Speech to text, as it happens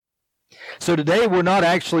So today we're not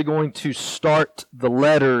actually going to start the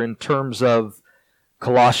letter in terms of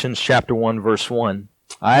Colossians chapter 1, verse 1.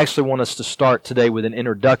 I actually want us to start today with an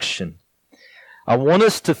introduction. I want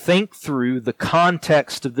us to think through the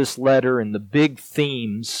context of this letter and the big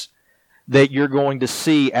themes that you're going to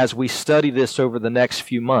see as we study this over the next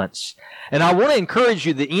few months. And I want to encourage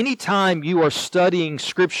you that anytime you are studying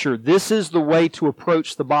Scripture, this is the way to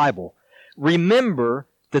approach the Bible. Remember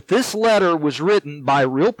that this letter was written by a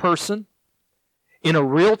real person, in a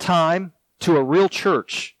real time, to a real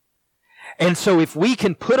church. And so if we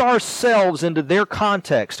can put ourselves into their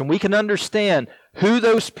context and we can understand who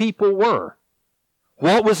those people were,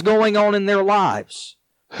 what was going on in their lives,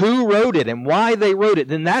 who wrote it and why they wrote it,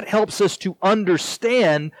 then that helps us to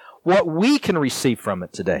understand what we can receive from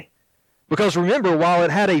it today. Because remember, while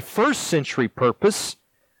it had a first century purpose,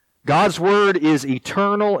 God's Word is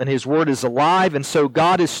eternal and His Word is alive, and so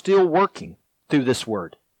God is still working through this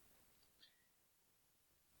Word.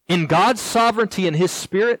 In God's sovereignty and His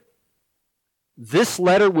Spirit, this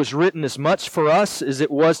letter was written as much for us as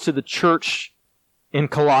it was to the church in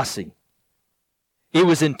Colossae. It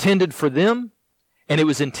was intended for them, and it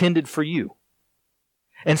was intended for you.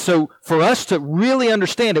 And so, for us to really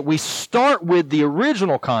understand it, we start with the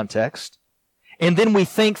original context, and then we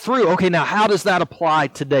think through, okay, now how does that apply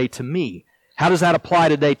today to me? How does that apply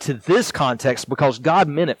today to this context? Because God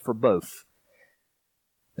meant it for both.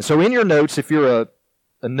 And so in your notes, if you're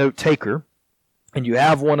a note taker, and you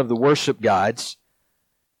have one of the worship guides,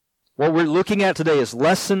 what we're looking at today is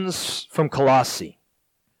lessons from Colossae.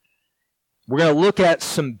 We're going to look at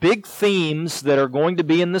some big themes that are going to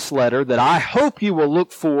be in this letter that I hope you will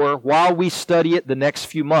look for while we study it the next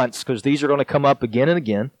few months, because these are going to come up again and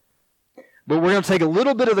again. But we're going to take a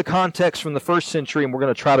little bit of the context from the first century and we're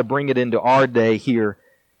going to try to bring it into our day here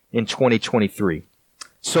in 2023.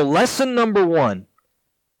 So lesson number 1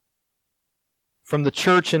 from the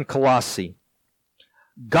church in Colossae.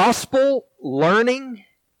 Gospel learning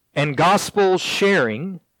and gospel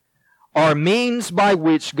sharing are means by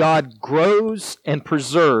which God grows and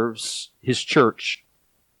preserves His church.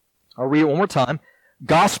 I'll read it one more time.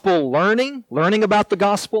 Gospel learning about the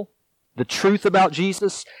gospel, the truth about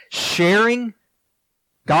Jesus, sharing,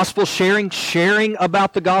 gospel sharing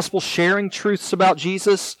about the gospel, sharing truths about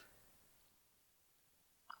Jesus,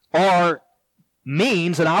 are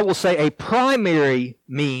means, and I will say a primary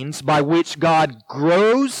means, by which God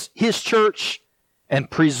grows His church and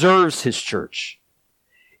preserves His church.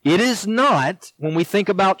 It is not, when we think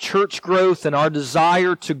about church growth and our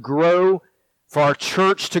desire to grow, for our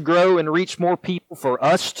church to grow and reach more people, for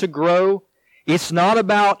us to grow, it's not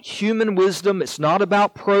about human wisdom, it's not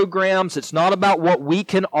about programs, it's not about what we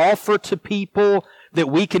can offer to people that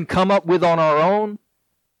we can come up with on our own.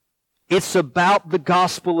 It's about the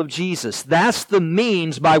gospel of Jesus. That's the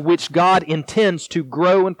means by which God intends to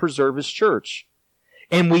grow and preserve His church.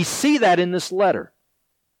 And we see that in this letter.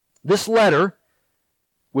 This letter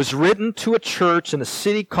was written to a church in a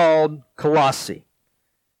city called Colossae.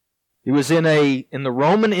 It was in the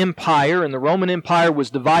Roman Empire, and the Roman Empire was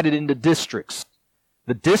divided into districts.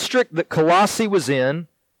 The district that Colossae was in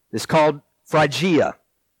is called Phrygia.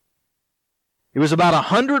 It was about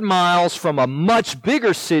 100 miles from a much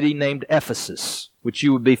bigger city named Ephesus, which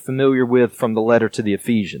you would be familiar with from the letter to the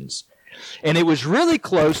Ephesians. And it was really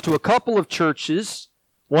close to a couple of churches,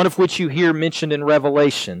 one of which you hear mentioned in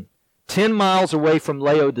Revelation, 10 miles away from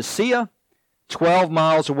Laodicea, 12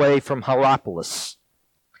 miles away from Hierapolis.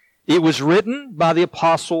 It was written by the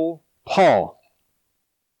Apostle Paul.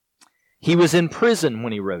 He was in prison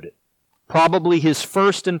when he wrote it. Probably his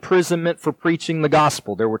first imprisonment for preaching the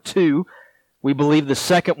gospel. There were 2. We believe the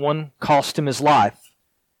second one cost him his life.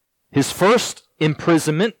 His first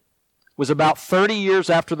imprisonment was about 30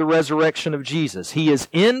 years after the resurrection of Jesus. He is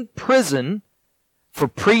in prison for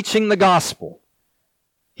preaching the gospel.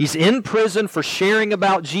 He's in prison for sharing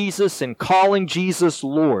about Jesus and calling Jesus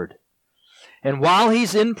Lord. And while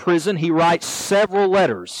he's in prison, he writes several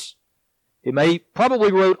letters.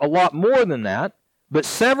 Probably wrote a lot more than that, but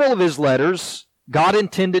several of his letters God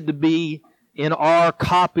intended to be in our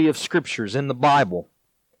copy of Scriptures, in the Bible.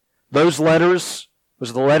 Those letters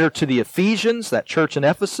was the letter to the Ephesians, that church in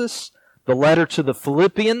Ephesus, the letter to the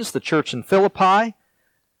Philippians, the church in Philippi,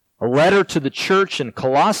 a letter to the church in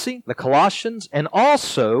Colossae, the Colossians, and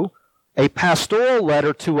also a pastoral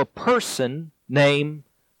letter to a person named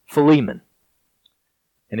Philemon.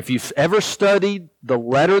 And if you've ever studied the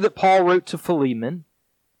letter that Paul wrote to Philemon,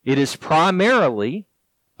 it is primarily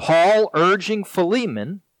Paul urging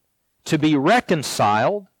Philemon to be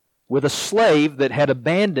reconciled with a slave that had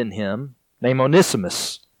abandoned him named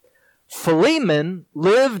Onesimus. Philemon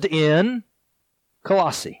lived in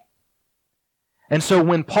Colossae. And so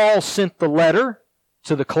when Paul sent the letter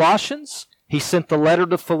to the Colossians, he sent the letter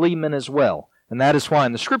to Philemon as well. And that is why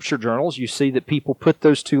in the scripture journals you see that people put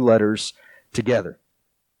those two letters together.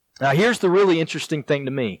 Now here's the really interesting thing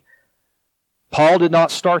to me. Paul did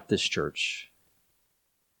not start this church.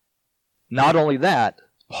 Not only that,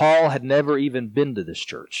 Paul had never even been to this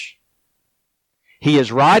church. He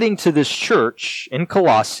is writing to this church in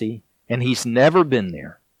Colossae, and he's never been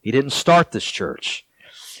there. He didn't start this church.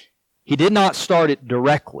 He did not start it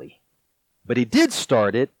directly, but he did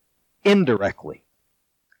start it indirectly.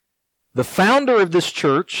 The founder of this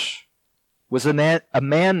church was a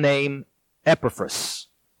man named Epaphras.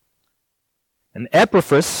 And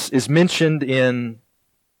Epaphras is mentioned in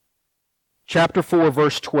chapter 4,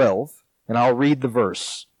 verse 12, and I'll read the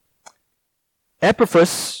verse.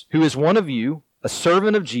 Epaphras, who is one of you, a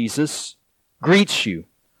servant of Jesus, greets you,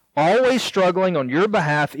 always struggling on your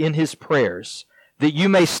behalf in his prayers, that you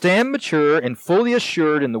may stand mature and fully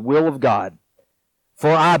assured in the will of God.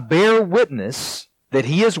 For I bear witness that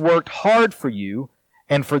he has worked hard for you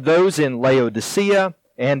and for those in Laodicea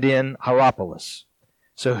and in Hierapolis.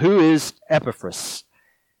 So who is Epaphras?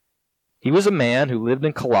 He was a man who lived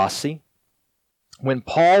in Colossae. When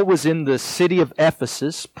Paul was in the city of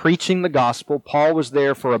Ephesus preaching the gospel, Paul was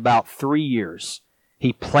there for about 3 years.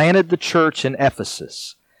 He planted the church in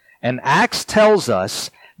Ephesus. And Acts tells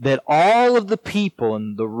us that all of the people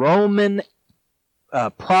in the Roman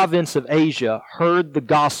province of Asia heard the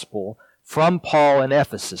gospel from Paul in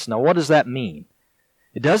Ephesus. Now, what does that mean?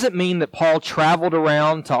 It doesn't mean that Paul traveled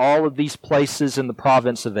around to all of these places in the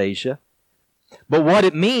province of Asia. But what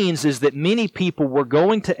it means is that many people were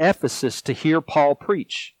going to Ephesus to hear Paul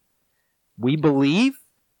preach. We believe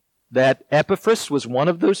that Epaphras was one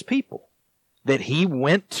of those people, that he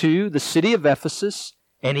went to the city of Ephesus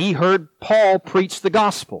and he heard Paul preach the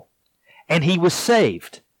gospel, and he was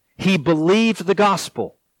saved. He believed the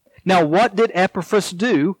gospel. Now, what did Epaphras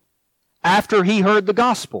do after he heard the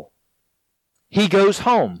gospel? He goes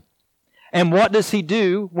home. And what does he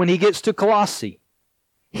do when he gets to Colossae?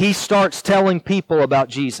 He starts telling people about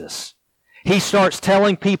Jesus. He starts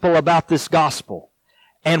telling people about this gospel.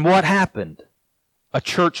 And what happened? A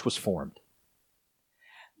church was formed.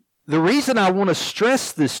 The reason I want to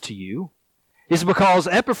stress this to you is because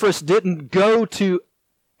Epaphras didn't go to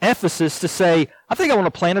Ephesus to say, I think I want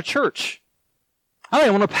to plant a church. I think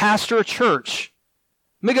I want to pastor a church.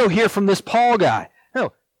 Let me go hear from this Paul guy.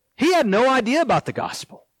 No, he had no idea about the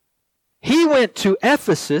gospel. He went to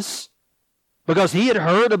Ephesus because he had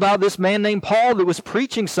heard about this man named Paul that was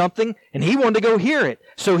preaching something, and he wanted to go hear it.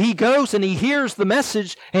 So he goes and he hears the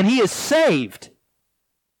message, and he is saved.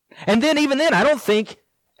 And then even then, I don't think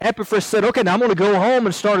Epaphras said, okay, now I'm going to go home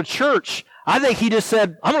and start a church. I think he just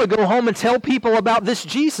said, I'm going to go home and tell people about this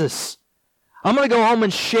Jesus. I'm going to go home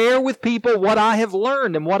and share with people what I have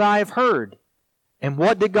learned and what I have heard. And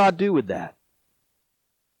what did God do with that?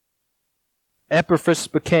 Epaphras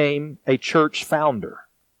became a church founder.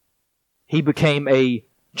 He became a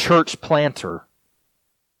church planter.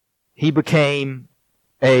 He became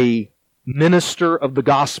a minister of the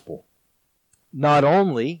gospel. Not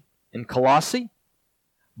only in Colossae,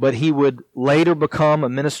 but he would later become a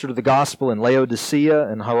minister of the gospel in Laodicea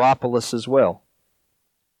and Hierapolis as well.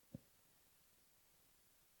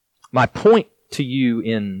 My point to you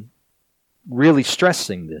in really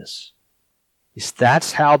stressing this is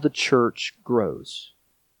that's how the church grows.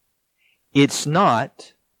 It's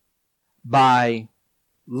not by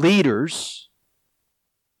leaders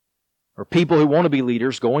or people who want to be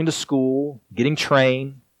leaders going to school, getting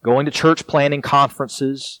trained, going to church planting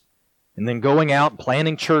conferences, and then going out and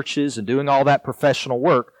planting churches and doing all that professional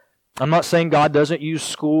work. I'm not saying God doesn't use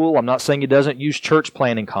school. I'm not saying He doesn't use church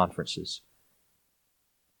planting conferences.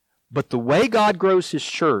 But the way God grows His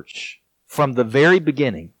church from the very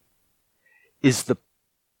beginning is the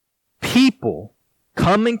people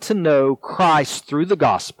coming to know Christ through the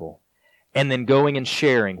gospel and then going and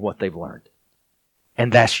sharing what they've learned.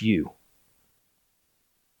 And that's you.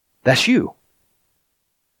 That's you.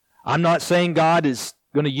 I'm not saying God is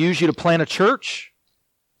going to use you to plant a church.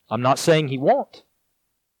 I'm not saying He won't.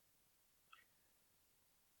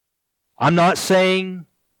 I'm not saying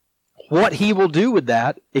what He will do with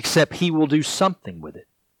that, except He will do something with it.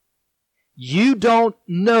 You don't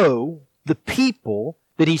know the people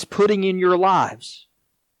that He's putting in your lives.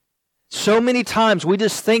 So many times we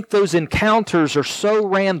just think those encounters are so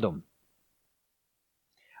random.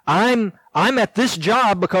 I'm at this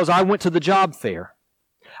job because I went to the job fair.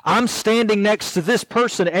 I'm standing next to this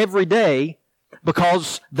person every day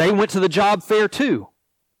because they went to the job fair too.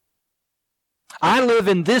 I live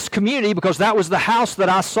in this community because that was the house that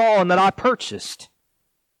I saw and that I purchased.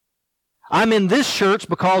 I'm in this church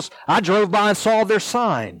because I drove by and saw their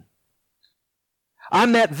sign. I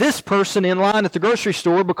met this person in line at the grocery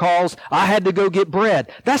store because I had to go get bread.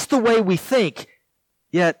 That's the way we think.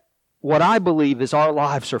 Yet, what I believe is our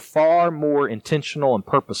lives are far more intentional and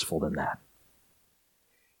purposeful than that.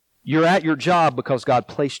 You're at your job because God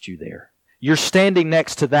placed you there. You're standing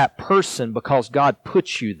next to that person because God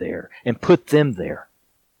put you there and put them there.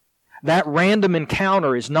 That random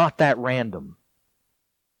encounter is not that random.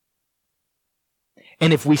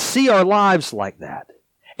 And if we see our lives like that,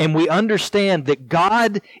 and we understand that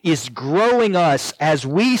God is growing us as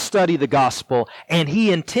we study the gospel, and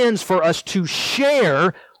He intends for us to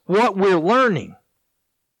share what we're learning,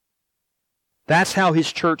 that's how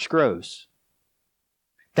His church grows.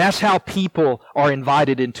 That's how people are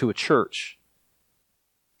invited into a church.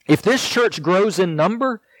 If this church grows in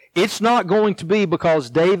number, it's not going to be because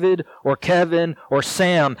David or Kevin or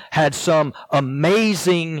Sam had some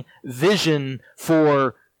amazing vision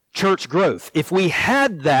for church growth. If we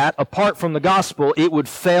had that apart from the gospel, it would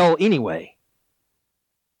fail anyway.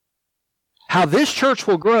 How this church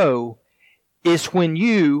will grow is when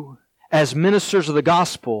you, as ministers of the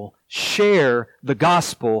gospel, share the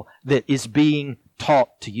gospel that is being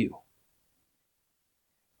taught to you.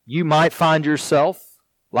 You might find yourself,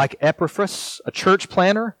 like Epaphras, a church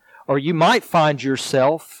planner, or you might find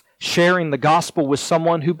yourself sharing the gospel with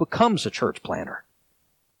someone who becomes a church planner.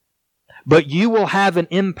 But you will have an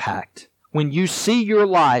impact when you see your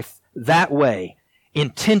life that way,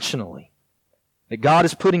 intentionally, that God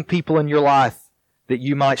is putting people in your life that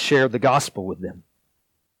you might share the gospel with them.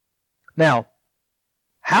 Now,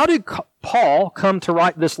 how did Paul come to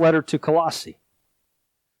write this letter to Colossae?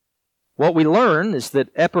 What we learn is that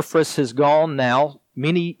Epaphras has gone now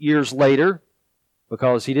many years later,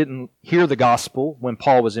 because he didn't hear the gospel when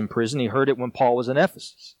Paul was in prison. He heard it when Paul was in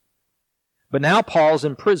Ephesus. But now Paul's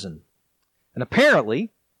in prison. And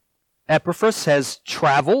apparently, Epaphras has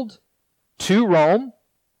traveled to Rome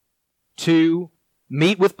to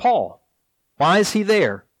meet with Paul. Why is he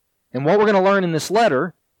there? And what we're going to learn in this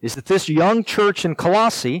letter is that this young church in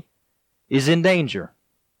Colossae is in danger.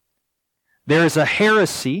 There is a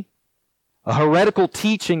heresy, a heretical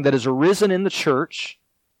teaching that has arisen in the church,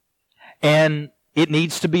 and it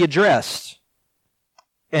needs to be addressed.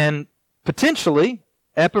 And potentially,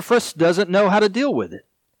 Epaphras doesn't know how to deal with it.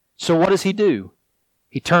 So what does he do?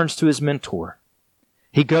 He turns to his mentor.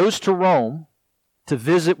 He goes to Rome to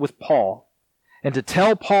visit with Paul and to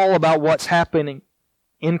tell Paul about what's happening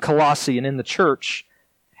in Colossae and in the church.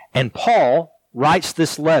 And Paul writes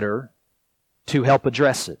this letter to help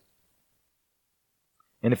address it.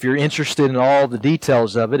 And if you're interested in all the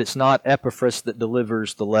details of it, it's not Epaphras that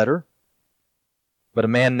delivers the letter, but a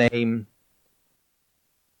man named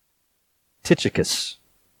Tychicus.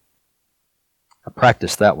 I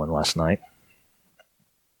practiced that one last night.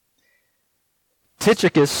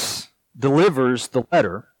 Tychicus delivers the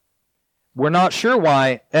letter. We're not sure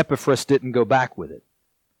why Epaphras didn't go back with it.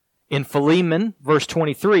 In Philemon, verse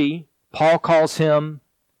 23, Paul calls him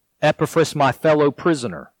Epaphras, my fellow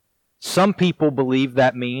prisoner. Some people believe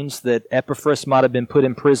that means that Epaphras might have been put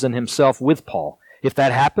in prison himself with Paul. If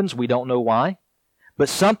that happens, we don't know why. But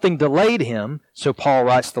something delayed him, so Paul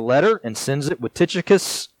writes the letter and sends it with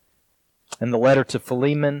Tychicus and the letter to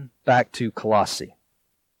Philemon back to Colossae.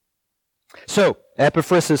 So,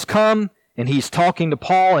 Epaphras has come, and he's talking to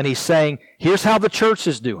Paul, and he's saying, here's how the church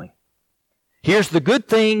is doing. Here's the good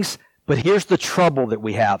things, but here's the trouble that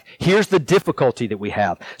we have. Here's the difficulty that we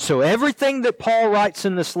have. So everything that Paul writes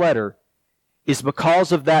in this letter is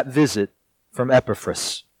because of that visit from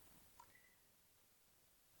Epaphras.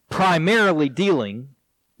 Primarily dealing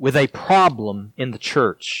with a problem in the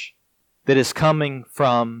church that is coming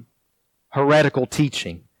from heretical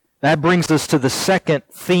teaching. That brings us to the second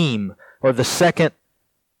theme, or the second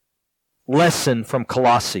lesson from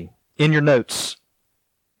Colossae. In your notes,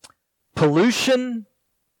 pollution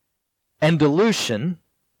and dilution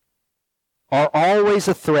are always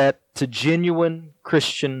a threat to genuine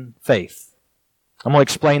Christian faith. I'm going to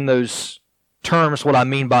explain those terms, what I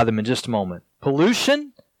mean by them, in just a moment.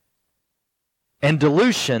 Pollution and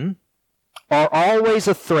dilution are always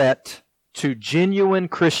a threat to genuine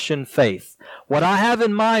Christian faith. What I have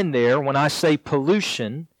in mind there when I say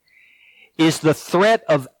pollution is the threat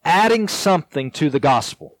of adding something to the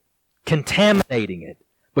gospel, contaminating it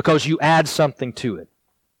because you add something to it.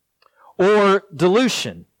 Or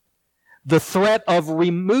dilution, the threat of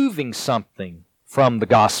removing something from the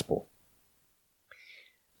gospel.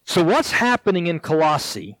 So what's happening in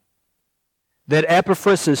Colossae that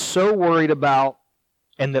Epaphras is so worried about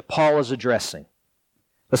and that Paul is addressing?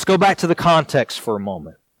 Let's go back to the context for a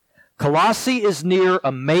moment. Colossae is near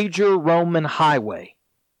a major Roman highway.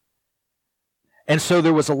 And so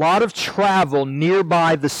there was a lot of travel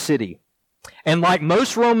nearby the city. And like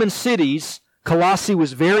most Roman cities, Colossae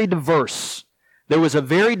was very diverse. There was a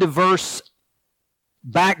very diverse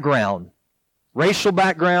background, racial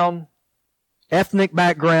background, ethnic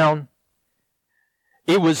background.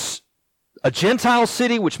 It was a Gentile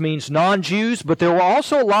city, which means non-Jews, but there were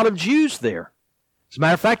also a lot of Jews there. As a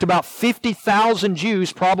matter of fact, about 50,000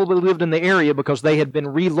 Jews probably lived in the area because they had been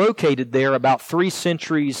relocated there about 3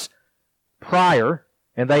 centuries prior,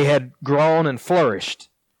 and they had grown and flourished.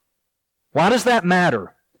 Why does that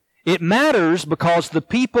matter? It matters because the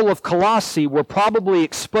people of Colossae were probably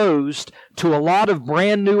exposed to a lot of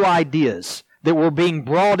brand new ideas that were being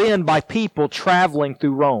brought in by people traveling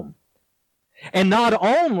through Rome. And not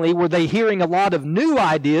only were they hearing a lot of new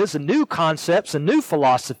ideas and new concepts and new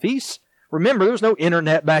philosophies. Remember, there was no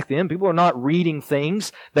internet back then. People are not reading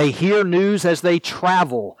things. They hear news as they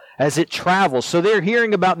travel, as it travels. So they're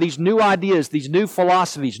hearing about these new ideas, these new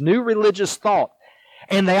philosophies, new religious thought.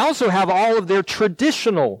 And they also have all of their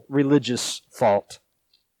traditional religious thought.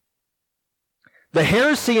 The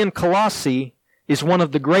heresy in Colossae is one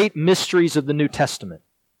of the great mysteries of the New Testament.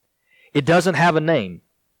 It doesn't have a name.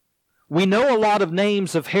 We know a lot of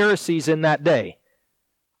names of heresies in that day.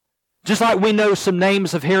 Just like we know some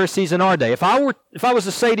names of heresies in our day. If I was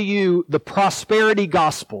to say to you the prosperity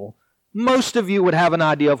gospel, most of you would have an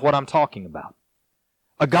idea of what I'm talking about.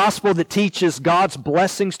 A gospel that teaches God's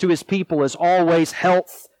blessings to His people is always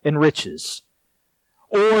health and riches.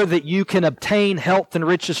 Or that you can obtain health and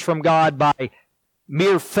riches from God by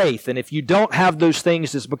mere faith. And if you don't have those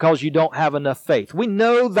things, it's because you don't have enough faith. We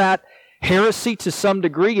know that heresy to some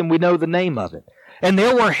degree, and we know the name of it. And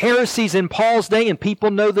there were heresies in Paul's day, and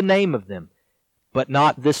people know the name of them. But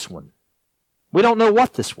not this one. We don't know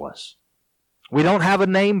what this was. We don't have a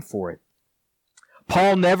name for it.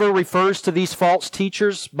 Paul never refers to these false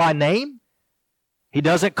teachers by name. He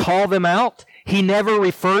doesn't call them out. He never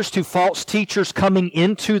refers to false teachers coming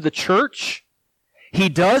into the church. He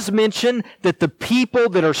does mention that the people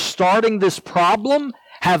that are starting this problem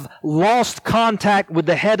have lost contact with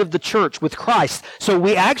the head of the church, with Christ. So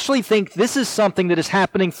we actually think this is something that is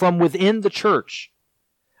happening from within the church.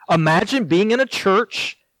 Imagine being in a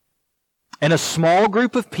church and a small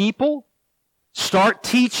group of people start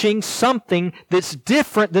teaching something that's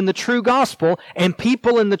different than the true gospel, and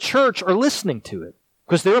people in the church are listening to it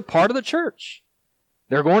because they're a part of the church.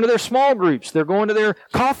 They're going to their small groups. They're going to their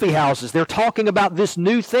coffee houses. They're talking about this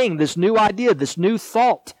new thing, this new idea, this new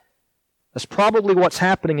thought. That's probably what's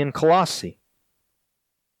happening in Colossae.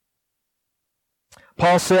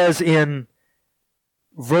 Paul says in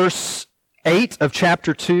verse 8 of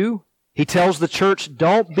chapter 2, he tells the church,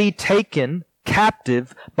 don't be taken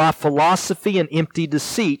captive by philosophy and empty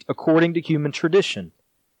deceit according to human tradition.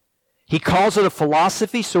 He calls it a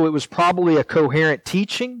philosophy, so it was probably a coherent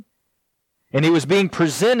teaching, and it was being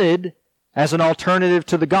presented as an alternative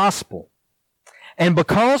to the gospel. And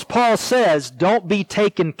because Paul says, don't be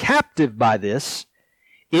taken captive by this,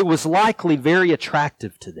 it was likely very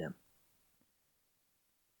attractive to them.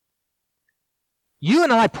 You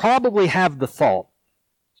and I probably have the thought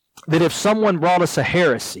that if someone brought us a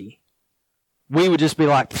heresy, we would just be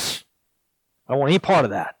like, I don't want any part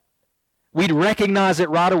of that. We'd recognize it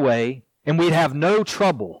right away, and we'd have no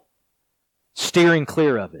trouble steering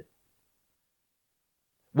clear of it.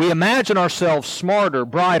 We imagine ourselves smarter,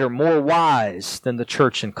 brighter, more wise than the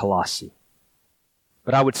church in Colossae.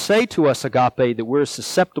 But I would say to us, agape, that we're as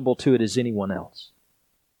susceptible to it as anyone else.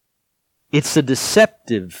 It's a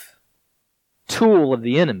deceptive tool of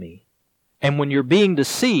the enemy. And when you're being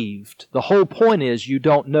deceived, the whole point is you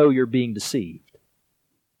don't know you're being deceived.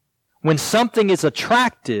 When something is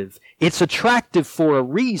attractive, it's attractive for a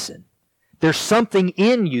reason. There's something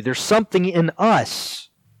in you, there's something in us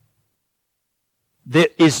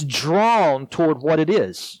that is drawn toward what it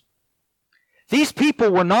is. These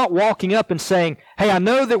people were not walking up and saying, hey, I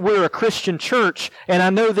know that we're a Christian church, and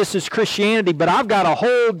I know this is Christianity, but I've got a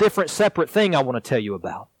whole different separate thing I want to tell you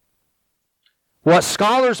about. What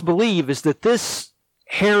scholars believe is that this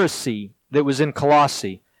heresy that was in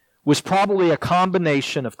Colossae was probably a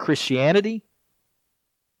combination of Christianity,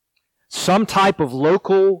 some type of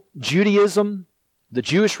local Judaism, the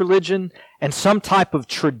Jewish religion, and some type of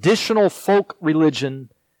traditional folk religion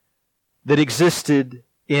that existed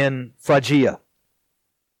in Phrygia.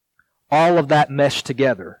 All of that meshed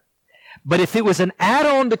together. But if it was an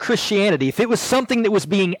add-on to Christianity, if it was something that was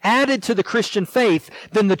being added to the Christian faith,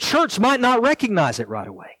 then the church might not recognize it right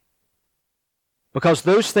away. Because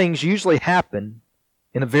those things usually happen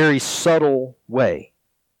in a very subtle way.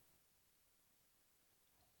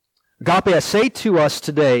 Agape, I say to us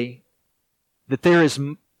today that there is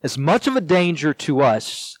as much of a danger to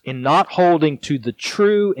us in not holding to the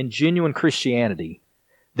true and genuine Christianity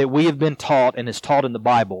that we have been taught and is taught in the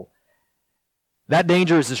Bible. That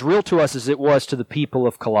danger is as real to us as it was to the people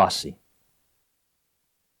of Colossae.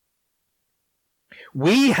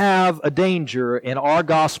 We have a danger in our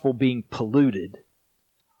gospel being polluted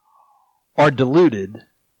or diluted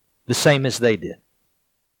the same as they did.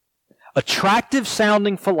 Attractive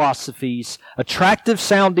sounding philosophies, attractive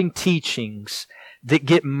sounding teachings that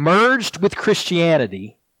get merged with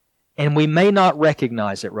Christianity, and we may not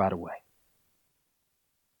recognize it right away.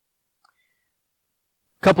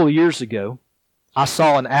 A couple of years ago, I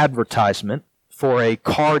saw an advertisement for a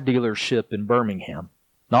car dealership in Birmingham,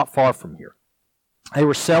 not far from here. They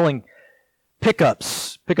were selling pickup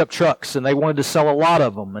trucks, and they wanted to sell a lot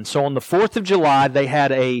of them. And so on the 4th of July, they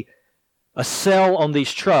had a sale on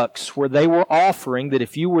these trucks where they were offering that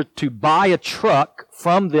if you were to buy a truck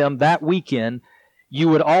from them that weekend, you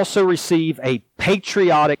would also receive a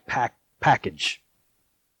patriotic package.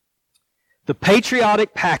 The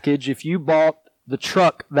patriotic package, if you bought the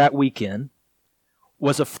truck that weekend,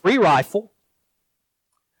 was a free rifle,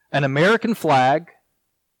 an American flag,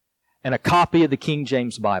 and a copy of the King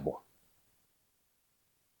James Bible.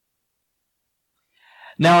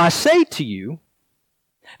 Now I say to you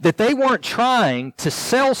that they weren't trying to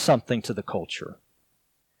sell something to the culture.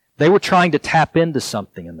 They were trying to tap into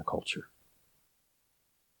something in the culture.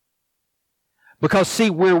 Because see,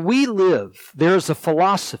 where we live, there's a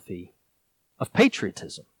philosophy of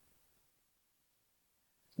patriotism.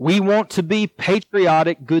 We want to be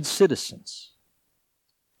patriotic, good citizens.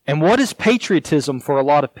 And what is patriotism for a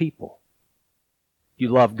lot of people? You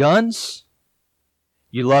love guns,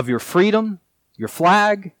 you love your freedom, your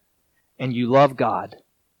flag, and you love God.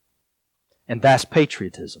 And that's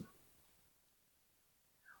patriotism.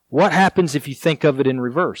 What happens if you think of it in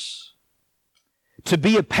reverse? To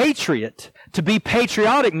be a patriot, to be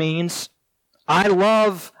patriotic means I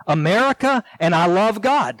love America and I love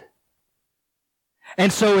God.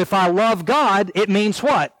 And so if I love God, it means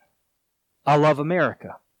what? I love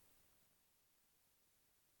America.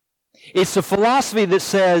 It's a philosophy that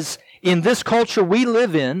says, in this culture we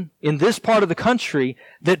live in this part of the country,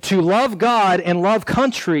 that to love God and love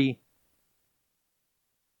country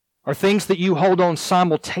are things that you hold on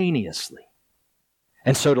simultaneously.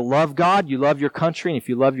 And so to love God, you love your country, and if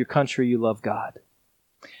you love your country, you love God.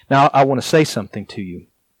 Now, I want to say something to you.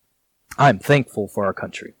 I'm thankful for our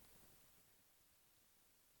country.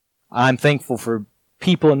 I'm thankful for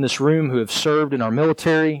people in this room who have served in our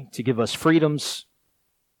military to give us freedoms.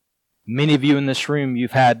 Many of you in this room,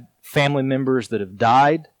 you've had family members that have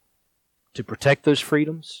died to protect those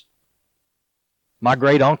freedoms. My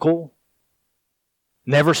great uncle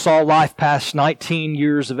never saw life past 19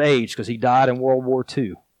 years of age because he died in World War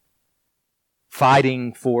II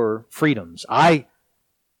fighting for freedoms. I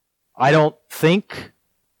don't think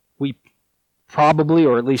we probably,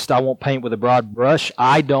 or at least I won't paint with a broad brush,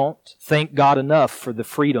 I don't thank God enough for the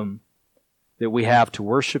freedom that we have to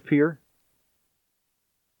worship here.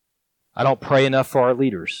 I don't pray enough for our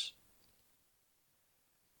leaders.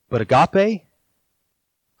 But agape,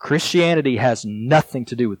 Christianity has nothing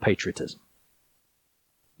to do with patriotism.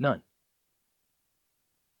 None.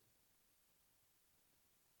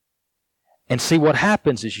 And see, what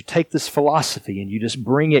happens is you take this philosophy and you just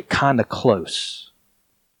bring it kind of close.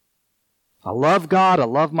 I love God, I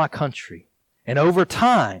love my country. And over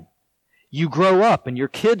time, you grow up and your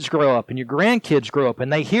kids grow up and your grandkids grow up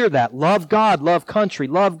and they hear that. Love God, love country,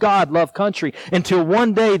 love God, love country. Until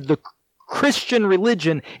one day the Christian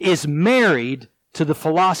religion is married to the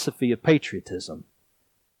philosophy of patriotism.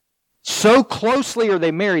 So closely are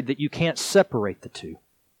they married that you can't separate the two.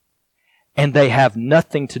 And they have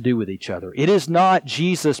nothing to do with each other. It is not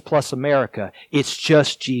Jesus plus America. It's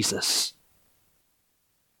just Jesus.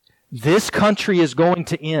 This country is going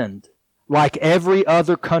to end like every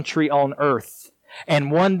other country on earth.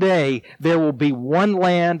 And one day there will be one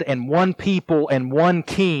land and one people and one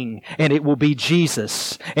king, and it will be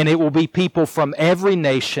Jesus. And it will be people from every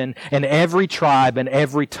nation and every tribe and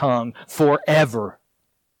every tongue forever.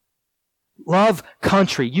 Love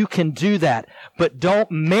country. You can do that, but don't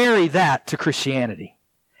marry that to Christianity.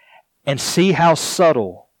 And see how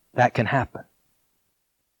subtle that can happen.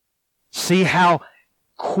 See how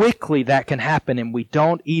quickly that can happen and we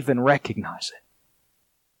don't even recognize it.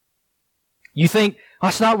 You think,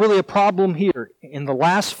 that's not really a problem here. In the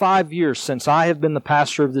last 5 years since I have been the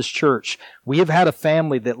pastor of this church, we have had a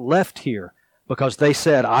family that left here because they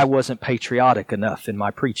said I wasn't patriotic enough in my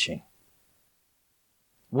preaching.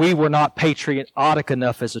 We were not patriotic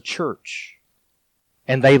enough as a church.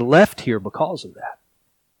 And they left here because of that.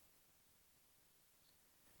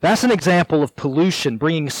 That's an example of pollution,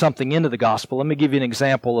 bringing something into the gospel. Let me give you an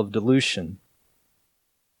example of dilution.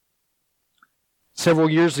 Several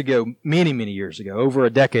years ago, many years ago, over a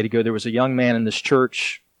decade ago, there was a young man in this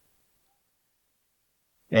church,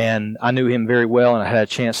 and I knew him very well, and I had a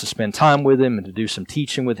chance to spend time with him and to do some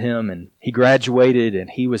teaching with him, and he graduated, and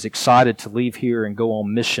he was excited to leave here and go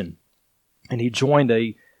on mission. And he joined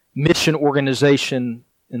a mission organization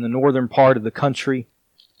in the northern part of the country,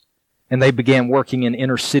 and they began working in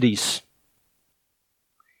inner cities.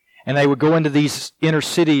 And they would go into these inner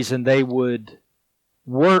cities and they would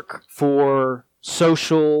work for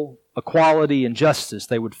social equality and justice.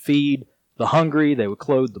 They would feed the hungry, they would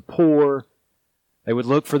clothe the poor, they would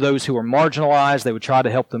look for those who were marginalized, they would try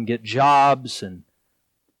to help them get jobs, and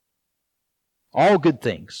all good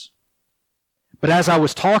things. But as I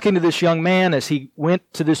was talking to this young man, as he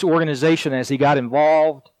went to this organization, as he got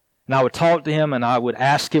involved, and I would talk to him and I would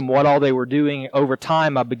ask him what all they were doing, over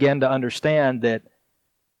time I began to understand that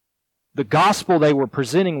the gospel they were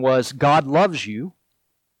presenting was, God loves you.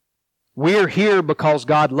 We're here because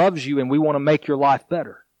God loves you and we want to make your life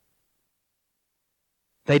better.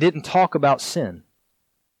 They didn't talk about sin.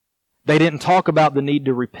 They didn't talk about the need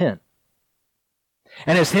to repent.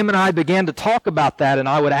 And as him and I began to talk about that, and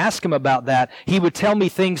I would ask him about that, he would tell me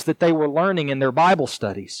things that they were learning in their Bible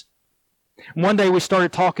studies. One day we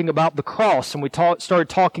started talking about the cross, and we started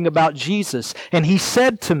talking about Jesus, and he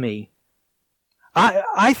said to me,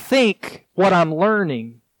 I think what I'm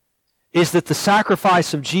learning is that the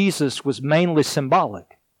sacrifice of Jesus was mainly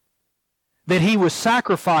symbolic. That he was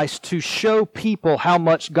sacrificed to show people how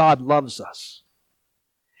much God loves us.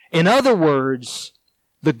 In other words,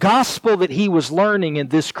 the gospel that he was learning in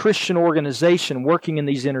this Christian organization working in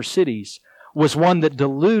these inner cities was one that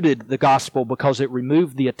diluted the gospel because it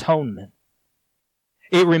removed the atonement.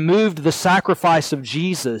 It removed the sacrifice of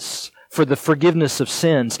Jesus for the forgiveness of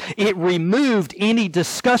sins. It removed any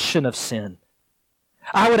discussion of sin.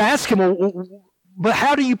 I would ask him, well, but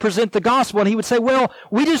how do you present the gospel? And he would say, well,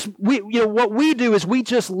 what we do is we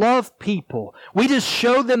just love people. We just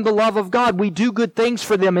show them the love of God. We do good things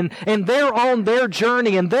for them, and they're on their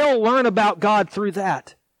journey, and they'll learn about God through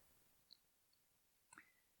that.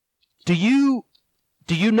 Do you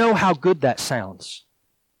know how good that sounds?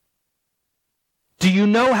 Do you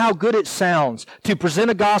know how good it sounds to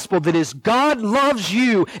present a gospel that is, God loves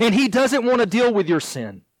you and He doesn't want to deal with your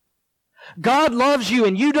sin? God loves you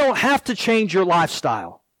and you don't have to change your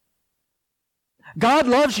lifestyle. God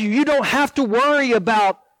loves you. You don't have to worry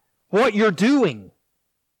about what you're doing.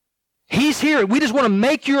 He's here. We just want to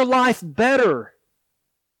make your life better.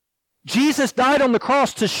 Jesus died on the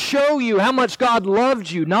cross to show you how much God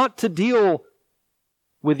loved you, not to deal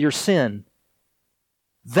with your sin.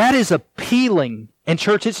 That is appealing. And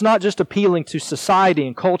church, it's not just appealing to society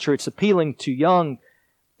and culture. It's appealing to young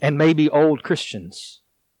and maybe old Christians.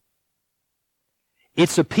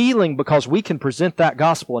 It's appealing because we can present that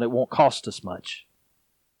gospel and it won't cost us much.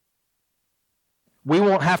 We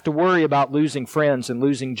won't have to worry about losing friends and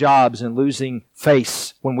losing jobs and losing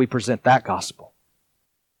face when we present that gospel.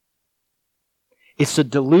 It's a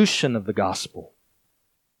dilution of the gospel.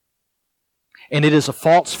 And it is a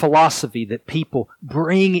false philosophy that people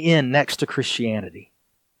bring in next to Christianity.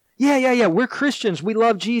 Yeah, we're Christians. We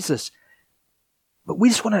love Jesus. But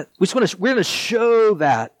we're going to show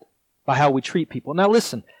that by how we treat people. Now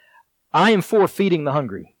listen, I am for feeding the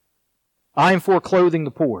hungry. I am for clothing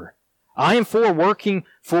the poor. I am for working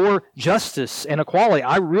for justice and equality.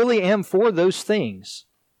 I really am for those things.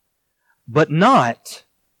 But not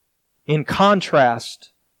in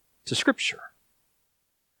contrast to Scripture.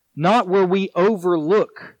 Not where we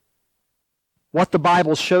overlook what the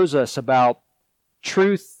Bible shows us about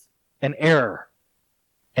truth and error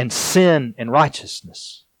and sin and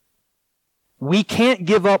righteousness. We can't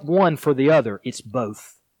give up one for the other. It's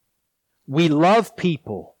both. We love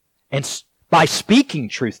people and by speaking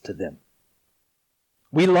truth to them.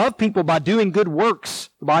 We love people by doing good works.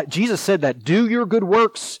 Jesus said that, do your good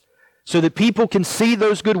works so that people can see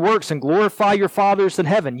those good works and glorify your fathers in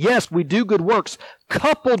heaven. Yes, we do good works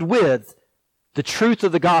coupled with the truth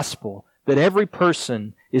of the gospel that every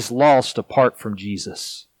person is lost apart from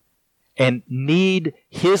Jesus and need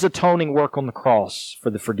His atoning work on the cross for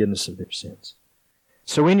the forgiveness of their sins.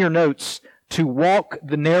 So in your notes, to walk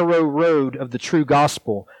the narrow road of the true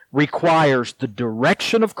gospel requires the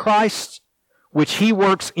direction of Christ, which He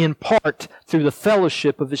works in part through the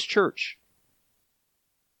fellowship of His church.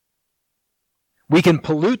 We can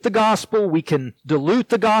pollute the gospel, we can dilute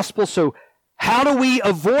the gospel, so how do we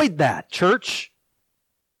avoid that, church?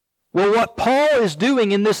 Well, what Paul is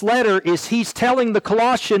doing in this letter is he's telling the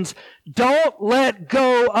Colossians, don't let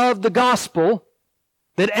go of the gospel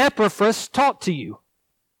that Epaphras taught to you,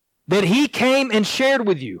 that he came and shared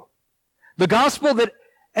with you. The gospel that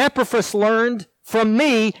Epaphras learned from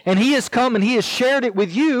me, and he has come and he has shared it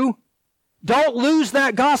with you. Don't lose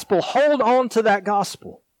that gospel. Hold on to that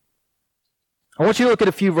gospel. I want you to look at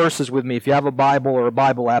a few verses with me. If you have a Bible or a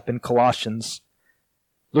Bible app in Colossians,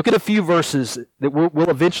 look at a few verses that we'll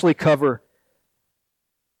eventually cover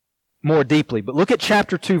more deeply. But look at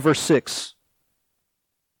chapter 2, verse 6.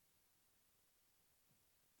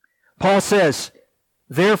 Paul says,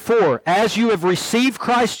 therefore, as you have received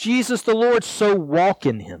Christ Jesus the Lord, so walk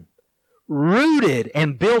in Him, rooted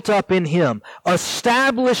and built up in Him,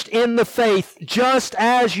 established in the faith, just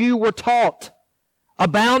as you were taught,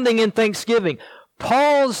 abounding in thanksgiving.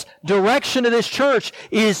 Paul's direction to this church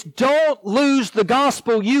is don't lose the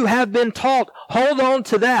gospel you have been taught. Hold on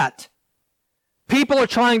to that. People are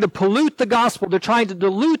trying to pollute the gospel. They're trying to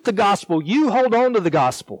dilute the gospel. You hold on to the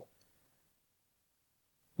gospel.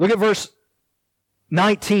 Look at verse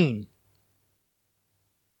 19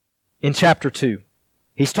 in chapter 2.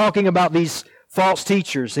 He's talking about these false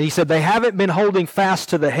teachers. And he said they haven't been holding fast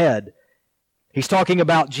to the head. He's talking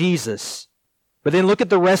about Jesus. But then look at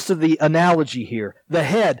the rest of the analogy here. The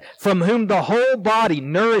head, from whom the whole body,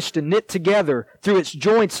 nourished and knit together through its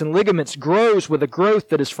joints and ligaments, grows with a growth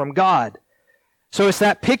that is from God. So it's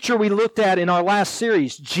that picture we looked at in our last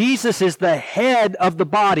series. Jesus is the head of the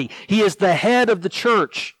body. He is the head of the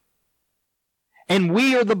church. And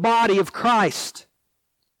we are the body of Christ.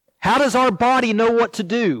 How does our body know what to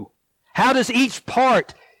do? How does each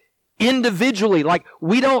part individually, like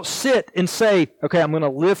we don't sit and say, okay, I'm going to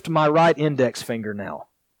lift my right index finger now.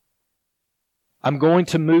 I'm going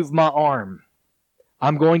to move my arm.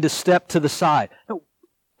 I'm going to step to the side. No,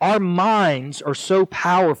 our minds are so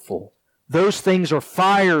powerful. Those things are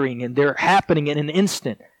firing and they're happening in an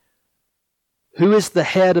instant. Who is the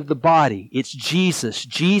head of the body? It's Jesus.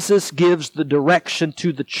 Jesus gives the direction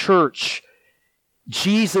to the church.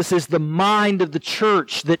 Jesus is the mind of the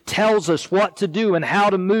church that tells us what to do and how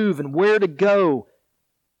to move and where to go.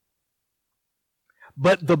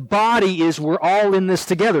 But the body is, we're all in this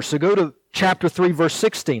together. So go to chapter 3, verse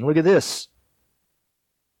 16. Look at this.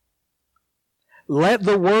 Let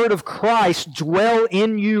the word of Christ dwell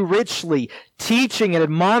in you richly, teaching and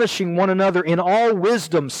admonishing one another in all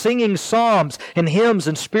wisdom, singing psalms and hymns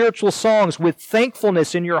and spiritual songs with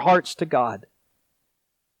thankfulness in your hearts to God.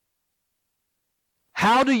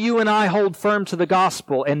 How do you and I hold firm to the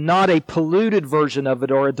gospel and not a polluted version of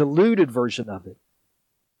it or a diluted version of it?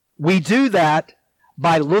 We do that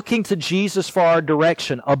by looking to Jesus for our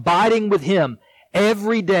direction, abiding with Him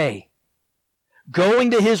every day. Going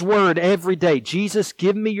to His Word every day. Jesus,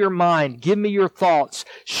 give me your mind. Give me your thoughts.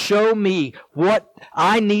 Show me what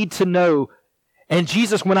I need to know. And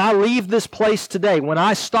Jesus, when I leave this place today, when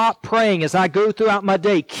I stop praying as I go throughout my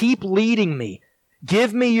day, keep leading me.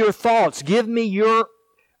 Give me your thoughts. Give me your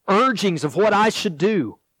urgings of what I should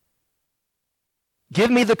do.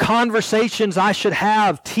 Give me the conversations I should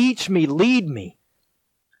have. Teach me. Lead me.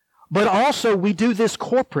 But also, we do this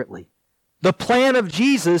corporately. The plan of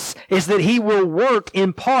Jesus is that He will work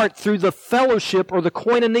in part through the fellowship or the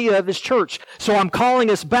koinonia of His church. So I'm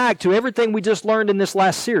calling us back to everything we just learned in this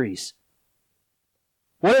last series.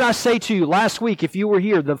 What did I say to you last week if you were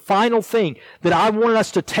here? The final thing that I wanted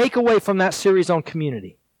us to take away from that series on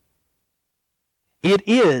community. It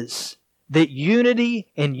is that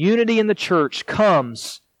unity and unity in the church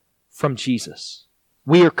comes from Jesus.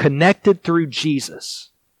 We are connected through Jesus.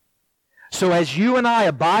 So as you and I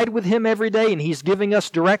abide with Him every day and He's giving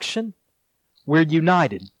us direction, we're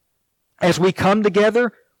united. As we come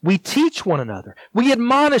together, we teach one another. We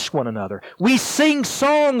admonish one another. We sing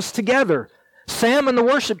songs together. Sam and the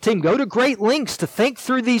worship team go to great lengths to think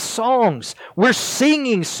through these songs. We're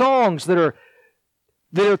singing songs that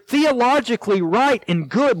are theologically right and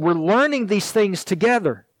good. We're learning these things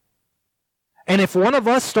together. And if one of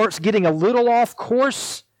us starts getting a little off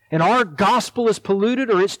course, and our gospel is polluted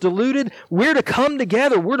or it's diluted, we're to come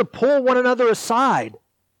together. We're to pull one another aside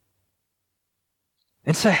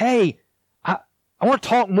and say, hey, I want to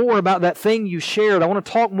talk more about that thing you shared. I want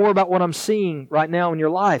to talk more about what I'm seeing right now in your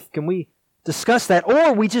life. Can we discuss that?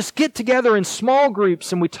 Or we just get together in small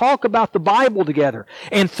groups and we talk about the Bible together.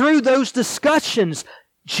 And through those discussions,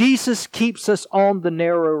 Jesus keeps us on the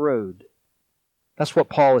narrow road. That's what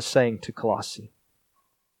Paul is saying to Colossae.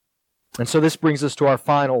 And so this brings us to our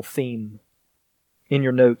final theme in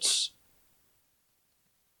your notes.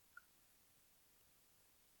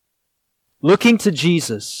 Looking to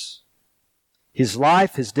Jesus, His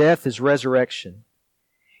life, His death, His resurrection,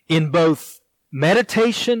 in both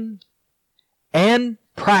meditation and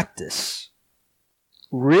practice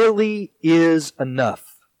really is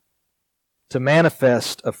enough to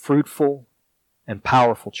manifest a fruitful and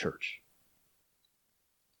powerful church.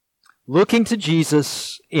 Looking to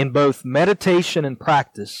Jesus in both meditation and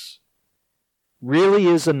practice really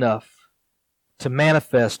is enough to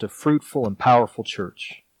manifest a fruitful and powerful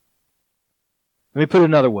church. Let me put it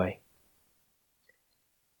another way.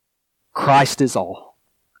 Christ is all.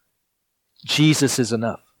 Jesus is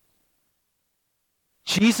enough.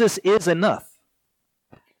 Jesus is enough.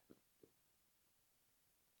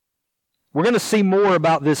 We're going to see more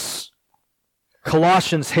about this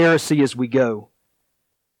Colossians heresy as we go.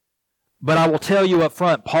 But I will tell you up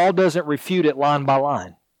front, Paul doesn't refute it line by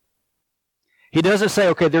line. He doesn't say,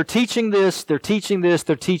 okay, they're teaching this, they're teaching this,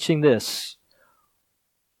 they're teaching this.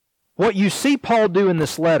 What you see Paul do in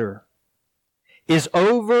this letter is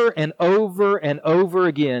over and over and over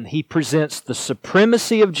again, he presents the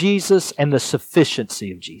supremacy of Jesus and the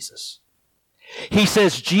sufficiency of Jesus. He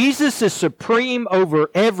says Jesus is supreme over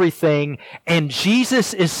everything, and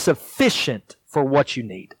Jesus is sufficient for what you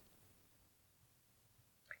need.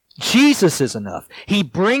 Jesus is enough. He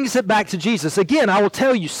brings it back to Jesus. Again, I will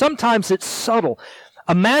tell you, sometimes it's subtle.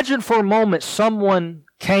 Imagine for a moment someone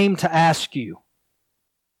came to ask you,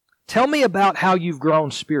 tell me about how you've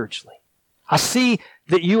grown spiritually. I see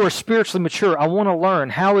that you are spiritually mature. I want to learn.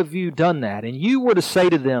 How have you done that? And you were to say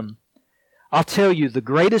to them, I'll tell you, the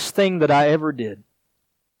greatest thing that I ever did,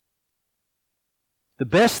 the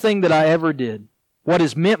best thing that I ever did, what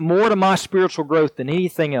has meant more to my spiritual growth than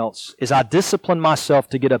anything else, is I discipline myself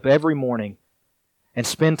to get up every morning and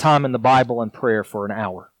spend time in the Bible and prayer for an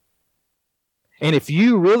hour. And if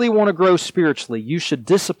you really want to grow spiritually, you should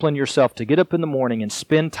discipline yourself to get up in the morning and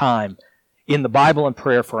spend time in the Bible and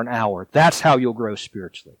prayer for an hour. That's how you'll grow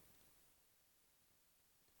spiritually.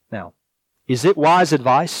 Now, is it wise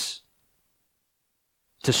advice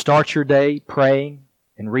to start your day praying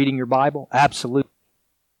and reading your Bible? Absolutely.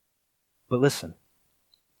 But listen,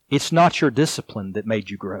 it's not your discipline that made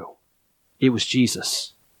you grow. It was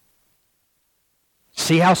Jesus.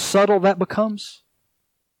 See how subtle that becomes?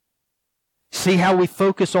 See how we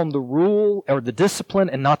focus on the rule or the discipline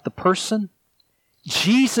and not the person?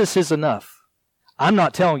 Jesus is enough. I'm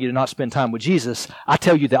not telling you to not spend time with Jesus. I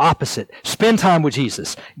tell you the opposite. Spend time with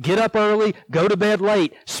Jesus. Get up early, go to bed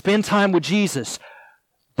late, spend time with Jesus.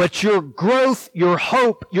 But your growth, your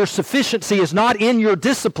hope, your sufficiency is not in your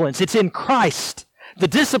disciplines. It's in Christ. The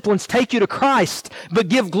disciplines take you to Christ, but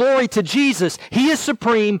give glory to Jesus. He is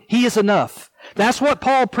supreme. He is enough. That's what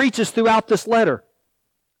Paul preaches throughout this letter.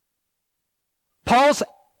 Paul's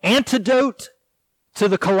antidote to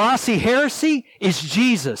the Colossae heresy is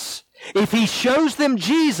Jesus. If he shows them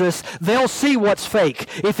Jesus, they'll see what's fake.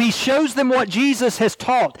 If he shows them what Jesus has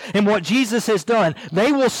taught and what Jesus has done,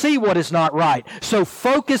 they will see what is not right. So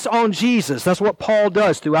focus on Jesus. That's what Paul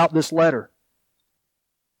does throughout this letter.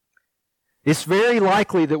 It's very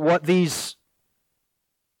likely that what these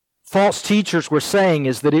false teachers were saying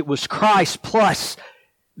is that it was Christ plus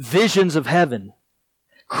visions of heaven.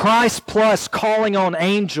 Christ plus calling on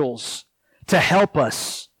angels to help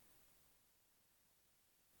us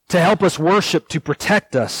worship, to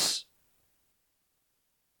protect us.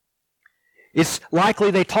 It's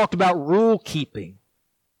likely they talked about rule keeping.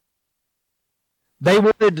 They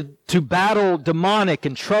wanted to battle demonic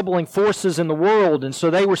and troubling forces in the world, and so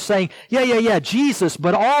they were saying, yeah, Jesus,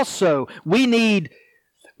 but also you need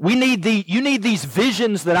these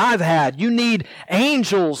visions that I've had. You need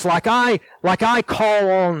angels like I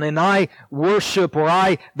call on and I worship,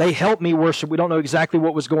 or they help me worship. We don't know exactly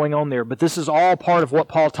what was going on there, but this is all part of what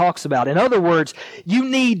Paul talks about. In other words, you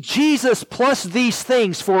need Jesus plus these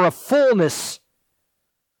things for a fullness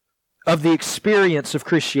of the experience of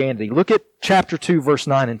Christianity. Look at chapter 2, verse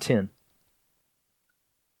 9 and 10.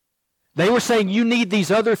 They were saying you need these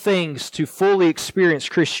other things to fully experience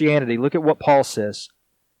Christianity. Look at what Paul says.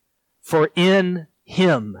 For in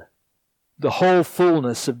Him the whole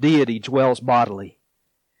fullness of deity dwells bodily,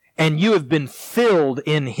 and you have been filled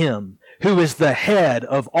in Him, who is the head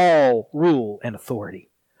of all rule and authority.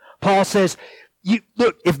 Paul says,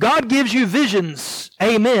 look, if God gives you visions,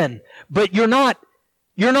 amen, but you're not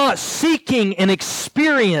seeking an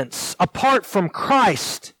experience apart from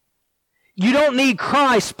Christ. You don't need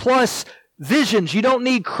Christ plus visions. You don't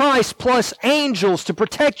need Christ plus angels to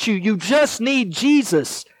protect you. You just need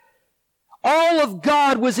Jesus. All of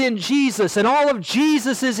God was in Jesus, and all of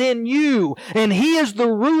Jesus is in you, and He is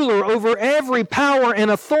the ruler over every power and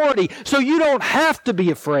authority, so you don't have to be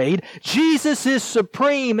afraid. Jesus is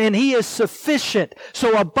supreme, and He is sufficient,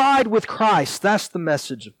 so abide with Christ. That's the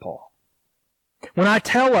message of Paul. When I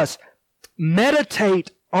tell us,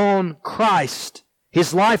 meditate on Christ,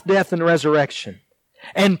 His life, death, and resurrection,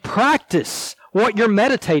 and practice what you're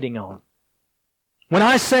meditating on. When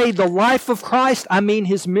I say the life of Christ, I mean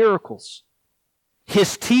His miracles,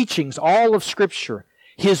 His teachings, all of Scripture,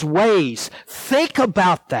 His ways. Think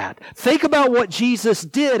about that. Think about what Jesus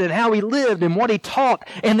did and how He lived and what He taught,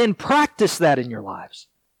 and then practice that in your lives.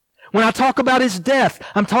 When I talk about His death,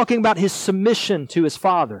 I'm talking about His submission to His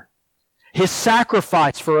Father, His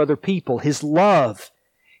sacrifice for other people, His love,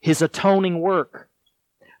 His atoning work.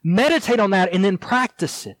 Meditate on that and then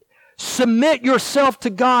practice it. Submit yourself to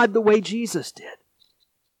God the way Jesus did.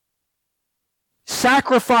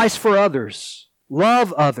 Sacrifice for others.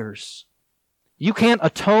 Love others. You can't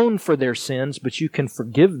atone for their sins, but you can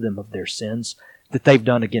forgive them of their sins that they've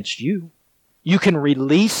done against you. You can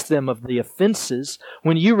release them of the offenses.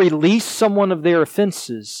 When you release someone of their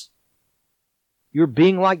offenses, you're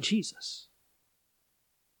being like Jesus.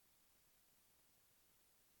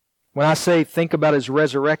 When I say think about His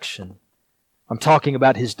resurrection, I'm talking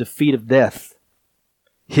about His defeat of death,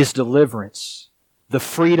 His deliverance, the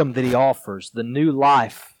freedom that He offers, the new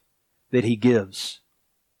life that He gives.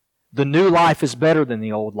 The new life is better than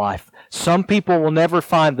the old life. Some people will never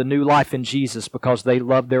find the new life in Jesus because they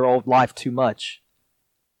love their old life too much.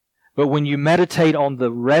 But when you meditate on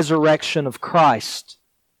the resurrection of Christ,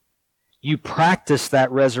 you practice that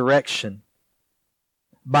resurrection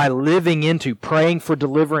by living into, praying for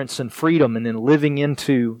deliverance and freedom, and then living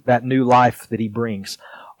into that new life that He brings.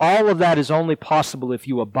 All of that is only possible if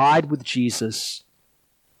you abide with Jesus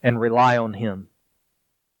and rely on Him.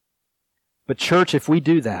 But church, if we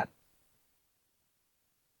do that,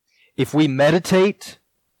 if we meditate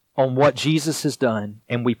on what Jesus has done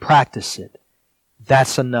and we practice it,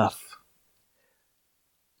 that's enough.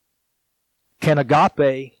 Can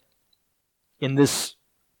agape in this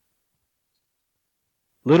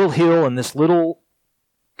little hill, in this little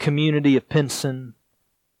community of Pinson,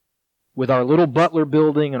 with our little Butler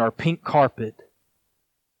building and our pink carpet,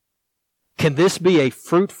 can this be a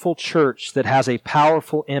fruitful church that has a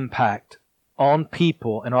powerful impact on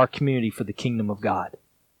people in our community for the kingdom of God?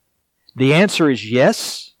 The answer is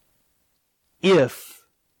yes, if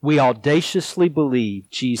we audaciously believe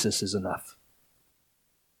Jesus is enough.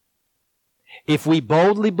 If we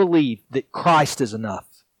boldly believe that Christ is enough,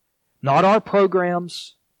 not our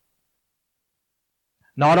programs,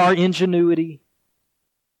 not our ingenuity,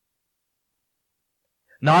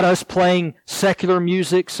 not us playing secular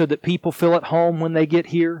music so that people feel at home when they get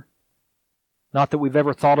here. Not that we've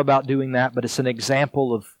ever thought about doing that, but it's an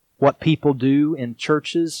example of what people do in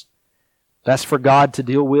churches. That's for God to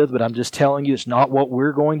deal with, but I'm just telling you it's not what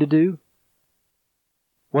we're going to do.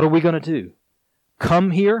 What are we going to do? Come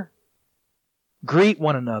here, greet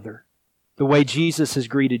one another the way Jesus has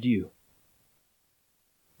greeted you.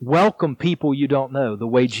 Welcome people you don't know the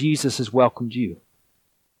way Jesus has welcomed you.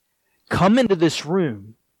 Come into this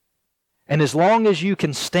room, and as long as you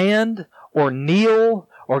can stand or kneel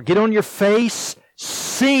or get on your face,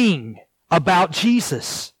 sing about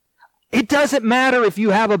Jesus. It doesn't matter if you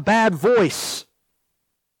have a bad voice.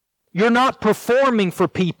 You're not performing for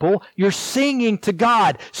people. You're singing to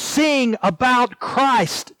God. Sing about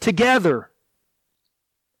Christ together.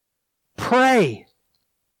 Pray.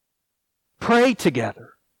 Pray together.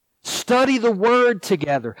 Study the Word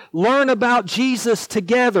together. Learn about Jesus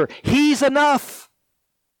together. He's enough.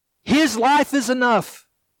 His life is enough.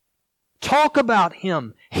 Talk about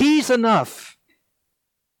Him. He's enough.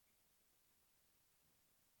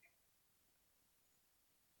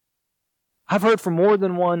 I've heard from more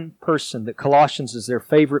than one person that Colossians is their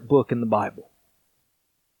favorite book in the Bible.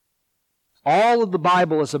 All of the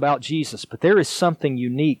Bible is about Jesus, but there is something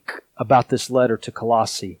unique about this letter to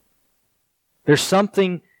Colossae. There's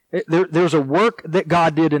a work that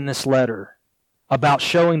God did in this letter about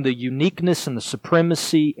showing the uniqueness and the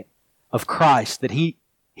supremacy of Christ that He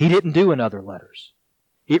didn't do in other letters.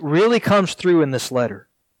 It really comes through in this letter.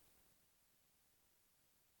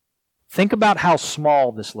 Think about how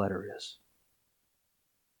small this letter is.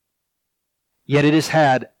 Yet it has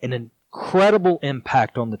had an incredible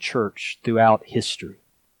impact on the church throughout history.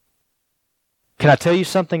 Can I tell you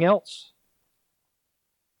something else?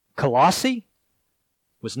 Colossae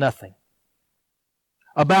was nothing.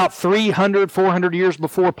 About 300, 400 years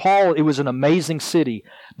before Paul, it was an amazing city.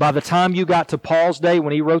 By the time you got to Paul's day,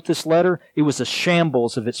 when he wrote this letter, it was a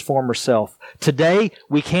shambles of its former self. Today,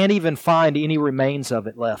 we can't even find any remains of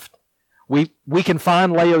it left. We can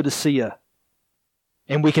find Laodicea,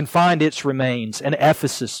 and we can find its remains, and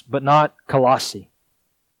Ephesus, but not Colossae.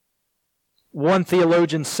 One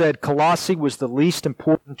theologian said Colossae was the least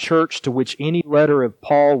important church to which any letter of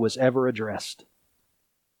Paul was ever addressed.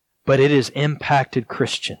 but it has impacted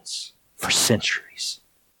Christians for centuries.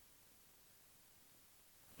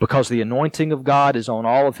 Because the anointing of God is on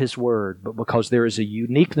all of His Word, but because there is a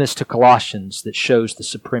uniqueness to Colossians that shows the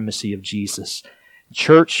supremacy of Jesus.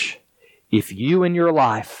 Church, if you in your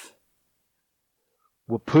life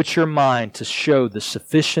will put your mind to show the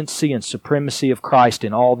sufficiency and supremacy of Christ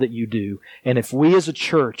in all that you do, and if we as a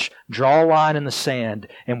church draw a line in the sand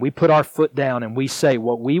and we put our foot down and we say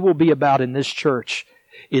what we will be about in this church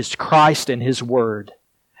is Christ and His Word,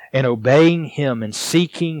 and obeying Him and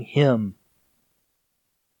seeking Him.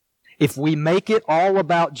 If we make it all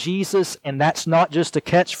about Jesus, and that's not just a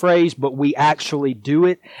catchphrase, but we actually do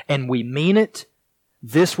it and we mean it,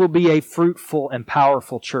 this will be a fruitful and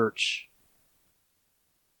powerful church.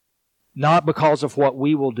 Not because of what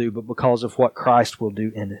we will do, but because of what Christ will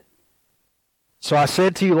do in it. So I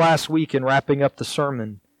said to you last week in wrapping up the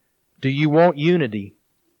sermon, do you want unity?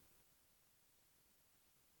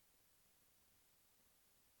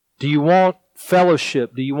 Do you want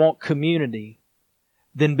fellowship? Do you want community?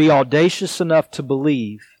 Then be audacious enough to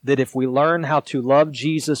believe that if we learn how to love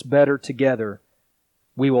Jesus better together,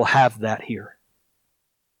 we will have that here.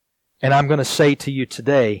 And I'm going to say to you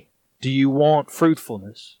today, do you want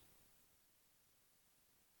fruitfulness?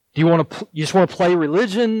 Do you just want to play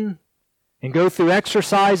religion and go through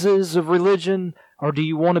exercises of religion, or do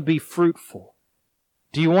you want to be fruitful?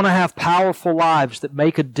 Do you want to have powerful lives that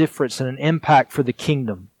make a difference and an impact for the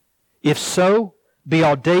kingdom? If so, be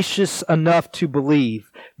audacious enough to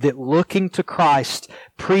believe that looking to Christ,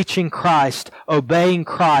 preaching Christ, obeying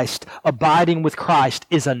Christ, abiding with Christ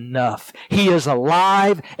is enough. He is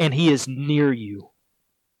alive and He is near you.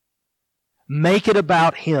 Make it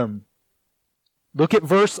about Him. Look at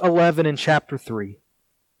verse 11 in chapter 3.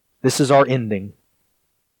 This is our ending.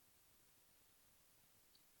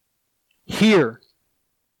 Here,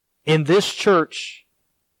 in this church,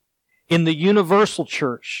 in the universal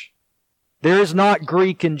church, there is not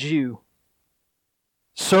Greek and Jew,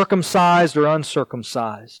 circumcised or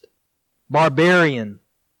uncircumcised, barbarian,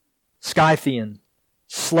 Scythian,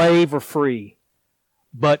 slave or free,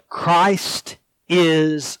 but Christ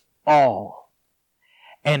is all,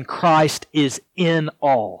 and Christ is in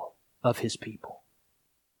all of His people.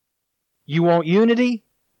 You want unity?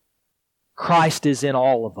 Christ is in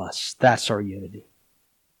all of us. That's our unity.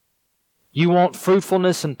 You want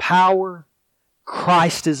fruitfulness and power?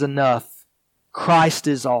 Christ is enough. Christ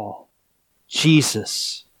is all.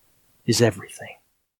 Jesus is everything.